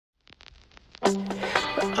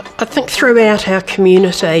I think throughout our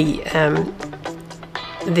community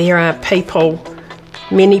there are people,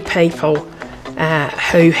 many people,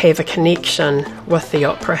 who have a connection with the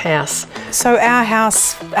Opera House. So our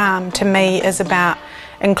house, to me, is about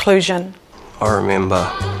inclusion. I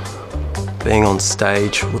remember being on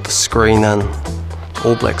stage with the screen in,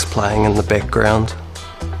 All Blacks playing in the background.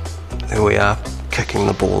 There we are, kicking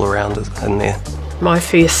the ball around in there. My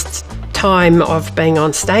first time of being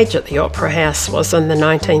on stage at the Opera House was in the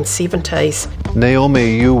 1970s.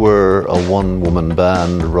 Naomi, you were a one-woman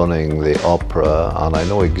band running the opera, and I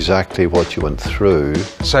know exactly what you went through.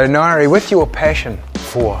 So Nairi, with your passion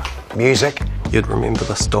for music, You'd remember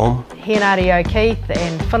this, Dom? Henare O'Keefe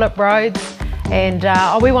and Philip Rhodes, and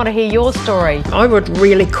we want to hear your story. I would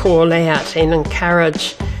really call out and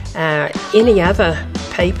encourage any other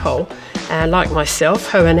people like myself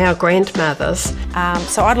who are now grandmothers.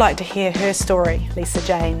 So I'd like to hear her story, Lisa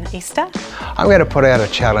Jane Easter. I'm going to put out a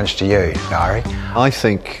challenge to you, Nairi. I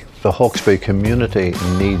think the Hawkesbury community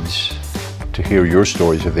needs to hear your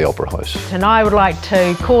stories of the Opera House. And I would like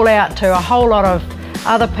to call out to a whole lot of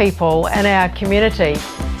other people in our community.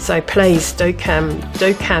 So please do come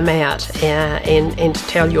out and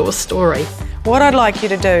tell your story. What I'd like you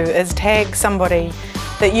to do is tag somebody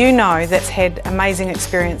that you know that's had amazing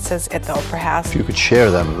experiences at the Opera House. If you could share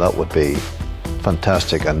them, that would be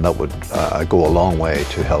fantastic, and that would go a long way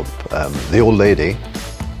to help the old lady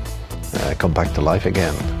come back to life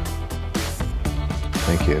again.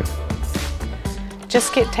 Thank you.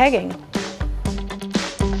 Just get tagging.